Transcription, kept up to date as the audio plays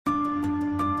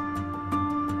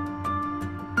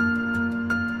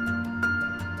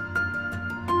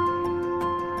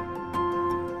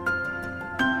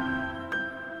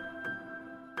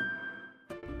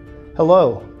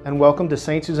Hello, and welcome to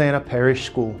St. Susanna Parish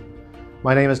School.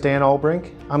 My name is Dan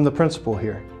Albrink. I'm the principal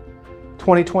here.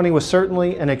 2020 was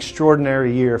certainly an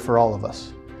extraordinary year for all of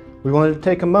us. We wanted to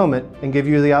take a moment and give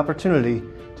you the opportunity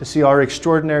to see our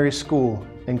extraordinary school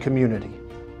and community.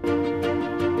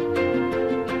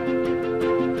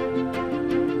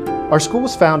 Our school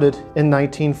was founded in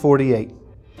 1948.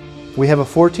 We have a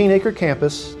 14-acre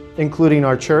campus, including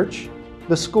our church,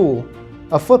 the school,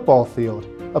 a football field,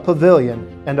 a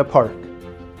pavilion, and a park.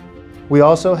 We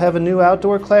also have a new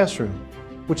outdoor classroom,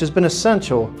 which has been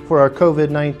essential for our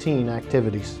COVID-19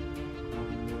 activities.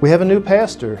 We have a new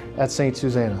pastor at St.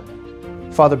 Susanna,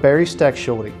 Father Barry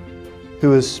Steckschulte,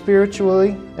 who is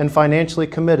spiritually and financially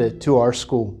committed to our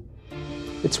school.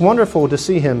 It's wonderful to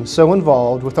see him so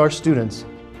involved with our students,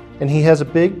 and he has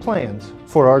big plans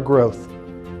for our growth.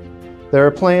 There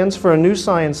are plans for a new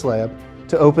science lab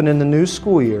to open in the new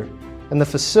school year, and the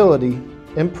facility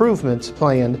improvements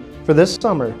planned for this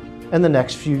summer and the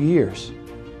next few years.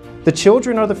 The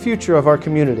children are the future of our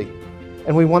community,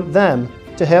 and we want them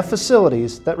to have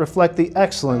facilities that reflect the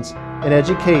excellence in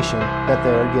education that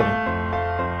they are getting.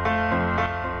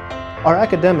 Our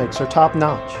academics are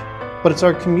top-notch, but it's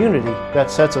our community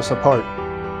that sets us apart.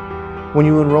 When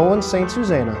you enroll in St.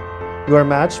 Susanna, you are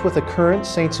matched with a current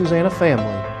St. Susanna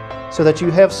family so that you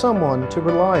have someone to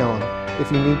rely on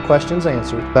if you need questions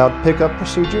answered about pickup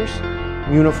procedures,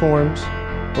 uniforms,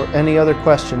 or any other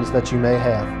questions that you may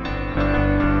have.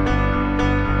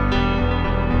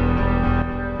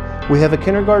 We have a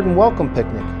kindergarten welcome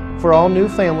picnic for all new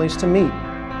families to meet,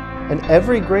 and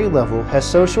every grade level has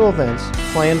social events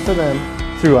planned for them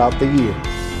throughout the year.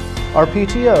 Our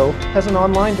PTO has an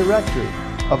online directory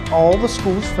of all the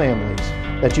school's families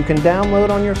that you can download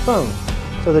on your phone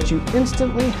so that you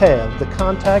instantly have the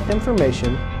contact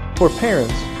information for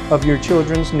parents of your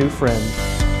children's new friends.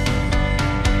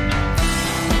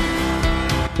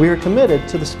 We are committed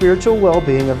to the spiritual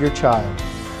well-being of your child.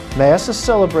 Mass is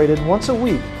celebrated once a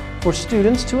week for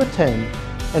students to attend,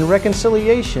 and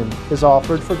reconciliation is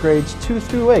offered for grades 2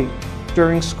 through 8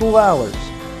 during school hours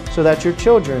so that your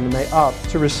children may opt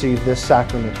to receive this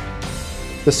sacrament.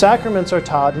 The sacraments are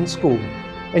taught in school,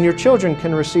 and your children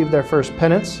can receive their first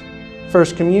penance,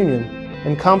 first communion,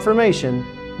 and confirmation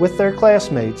with their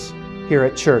classmates here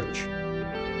at church.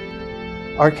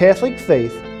 Our Catholic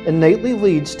faith innately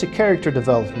leads to character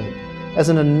development as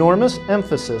an enormous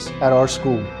emphasis at our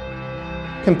school.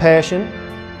 Compassion,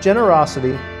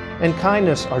 generosity, and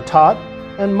kindness are taught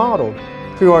and modeled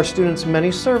through our students'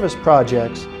 many service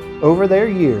projects over their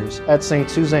years at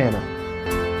St. Susanna.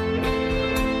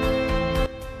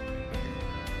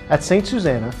 At St.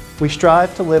 Susanna, we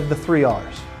strive to live the 3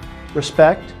 R's: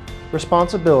 respect,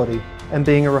 responsibility, and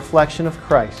being a reflection of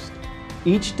Christ.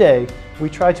 Each day, we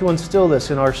try to instill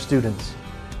this in our students.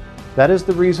 That is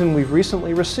the reason we've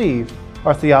recently received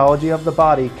our Theology of the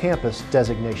Body campus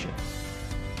designation.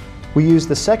 We use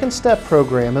the Second Step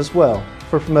program as well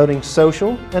for promoting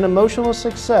social and emotional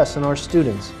success in our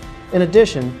students, in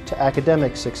addition to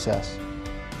academic success.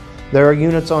 There are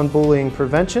units on bullying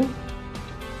prevention,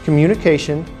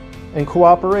 communication, and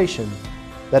cooperation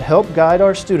that help guide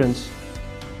our students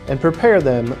and prepare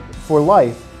them for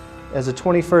life as a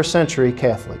 21st century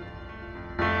Catholic.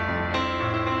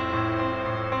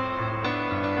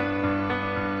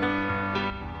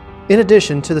 In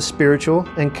addition to the spiritual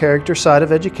and character side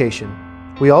of education,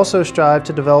 we also strive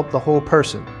to develop the whole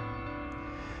person.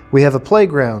 We have a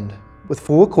playground with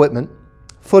full equipment,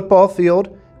 football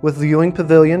field with viewing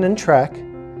pavilion and track.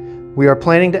 We are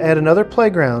planning to add another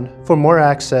playground for more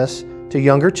access to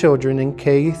younger children in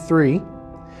K-3.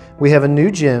 We have a new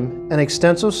gym and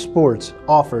extensive sports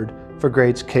offered for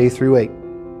grades K through 8.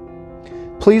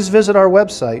 Please visit our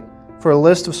website for a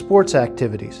list of sports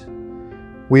activities.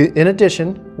 In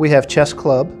addition, we have chess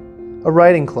club, a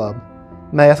writing club,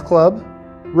 math club,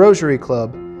 rosary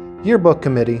club, yearbook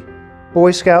committee,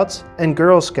 Boy Scouts and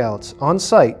Girl Scouts on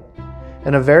site,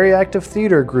 and a very active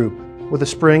theater group with a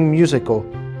spring musical,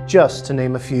 just to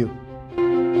name a few.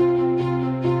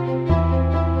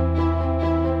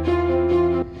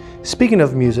 Speaking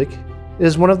of music, it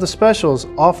is one of the specials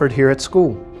offered here at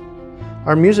school.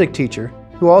 Our music teacher,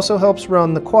 who also helps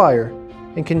run the choir,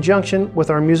 in conjunction with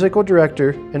our musical director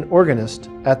and organist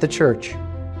at the church.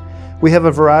 We have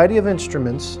a variety of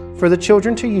instruments for the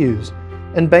children to use,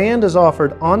 and band is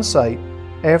offered on-site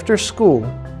after school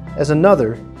as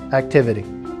another activity.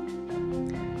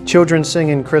 Children sing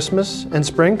in Christmas and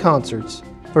spring concerts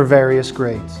for various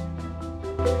grades.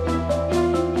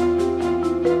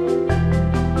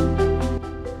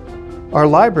 Our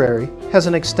library has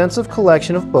an extensive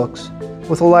collection of books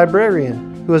with a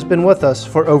librarian who has been with us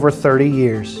for over 30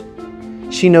 years.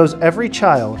 She knows every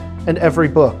child and every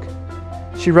book.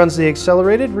 She runs the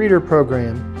Accelerated Reader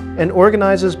Program and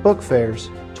organizes book fairs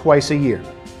twice a year.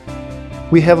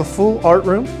 We have a full art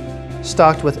room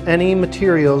stocked with any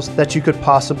materials that you could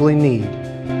possibly need.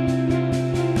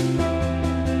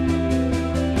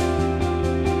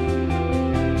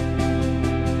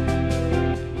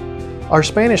 Our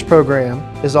Spanish program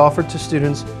is offered to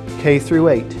students K through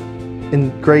 8.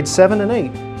 In grades 7 and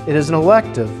 8, it is an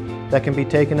elective that can be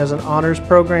taken as an honors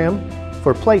program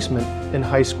for placement in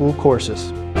high school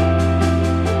courses.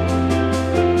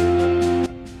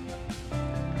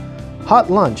 Hot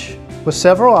lunch with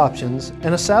several options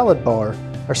and a salad bar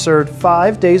are served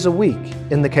 5 days a week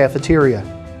in the cafeteria.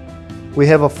 We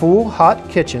have a full hot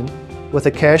kitchen with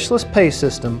a cashless pay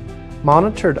system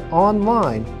monitored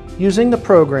online using the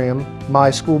program My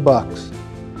School Bucks.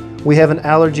 We have an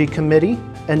allergy committee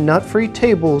and nut-free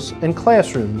tables and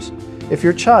classrooms if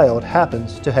your child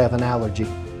happens to have an allergy.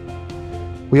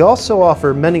 We also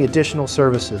offer many additional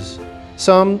services,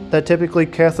 some that typically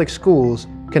Catholic schools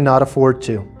cannot afford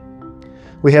to.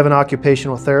 We have an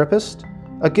occupational therapist,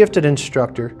 a gifted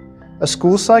instructor, a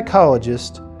school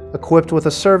psychologist equipped with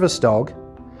a service dog,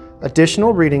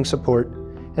 additional reading support,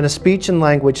 and a speech and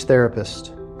language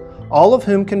therapist, all of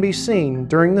whom can be seen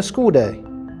during the school day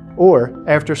or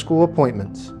after school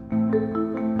appointments.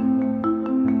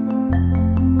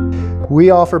 We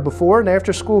offer before and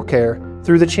after school care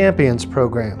through the Champions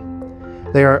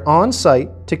program. They are on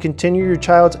site to continue your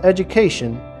child's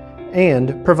education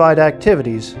and provide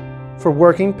activities for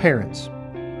working parents.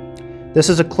 This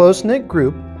is a close-knit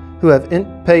group who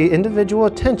pay individual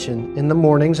attention in the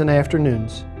mornings and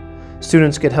afternoons.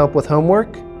 Students get help with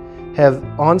homework, have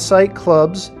on-site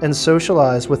clubs, and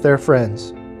socialize with their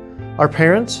friends. Our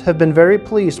parents have been very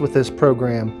pleased with this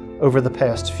program over the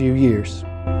past few years.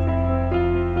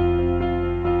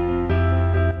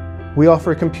 We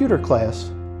offer a computer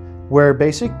class where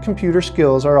basic computer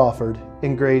skills are offered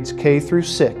in grades K through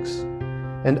 6,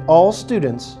 and all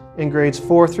students in grades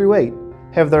 4 through 8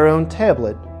 have their own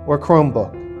tablet or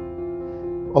Chromebook,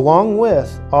 along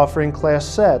with offering class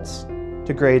sets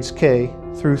to grades K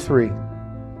through 3.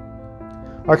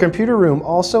 Our computer room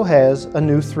also has a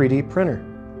new 3D printer.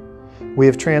 We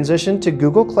have transitioned to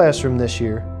Google Classroom this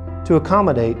year to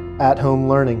accommodate at-home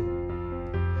learning.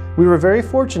 We were very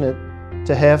fortunate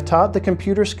to have taught the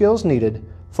computer skills needed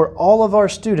for all of our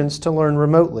students to learn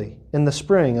remotely in the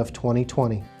spring of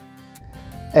 2020.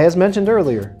 As mentioned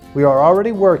earlier, we are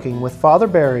already working with Father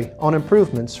Barry on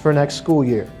improvements for next school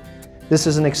year. This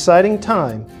is an exciting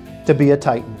time to be a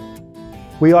Titan.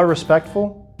 We are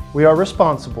respectful, we are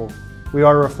responsible, we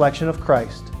are a reflection of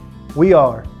Christ. We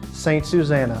are St.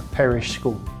 Susanna Parish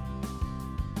School.